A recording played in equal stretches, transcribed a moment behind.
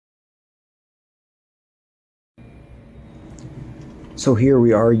So here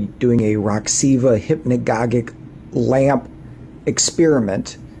we are doing a roXiva hypnagogic lamp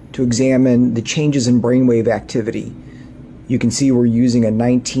experiment to examine the changes in brainwave activity. You can see we're using a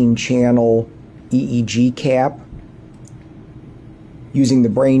 19-channel EEG cap, using the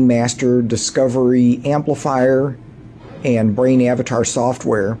Brain Master Discovery amplifier and Brain Avatar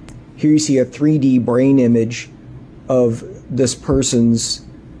software. Here you see a 3D brain image of this person's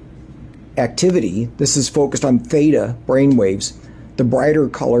activity. This is focused on theta brainwaves. The brighter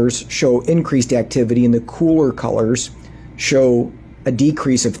colors show increased activity and the cooler colors show a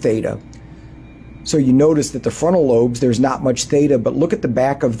decrease of theta. So you notice that the frontal lobes, there's not much theta, but look at the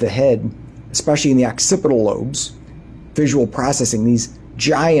back of the head, especially in the occipital lobes, visual processing, these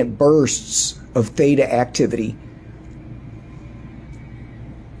giant bursts of theta activity.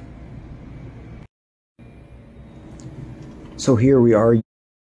 So here we are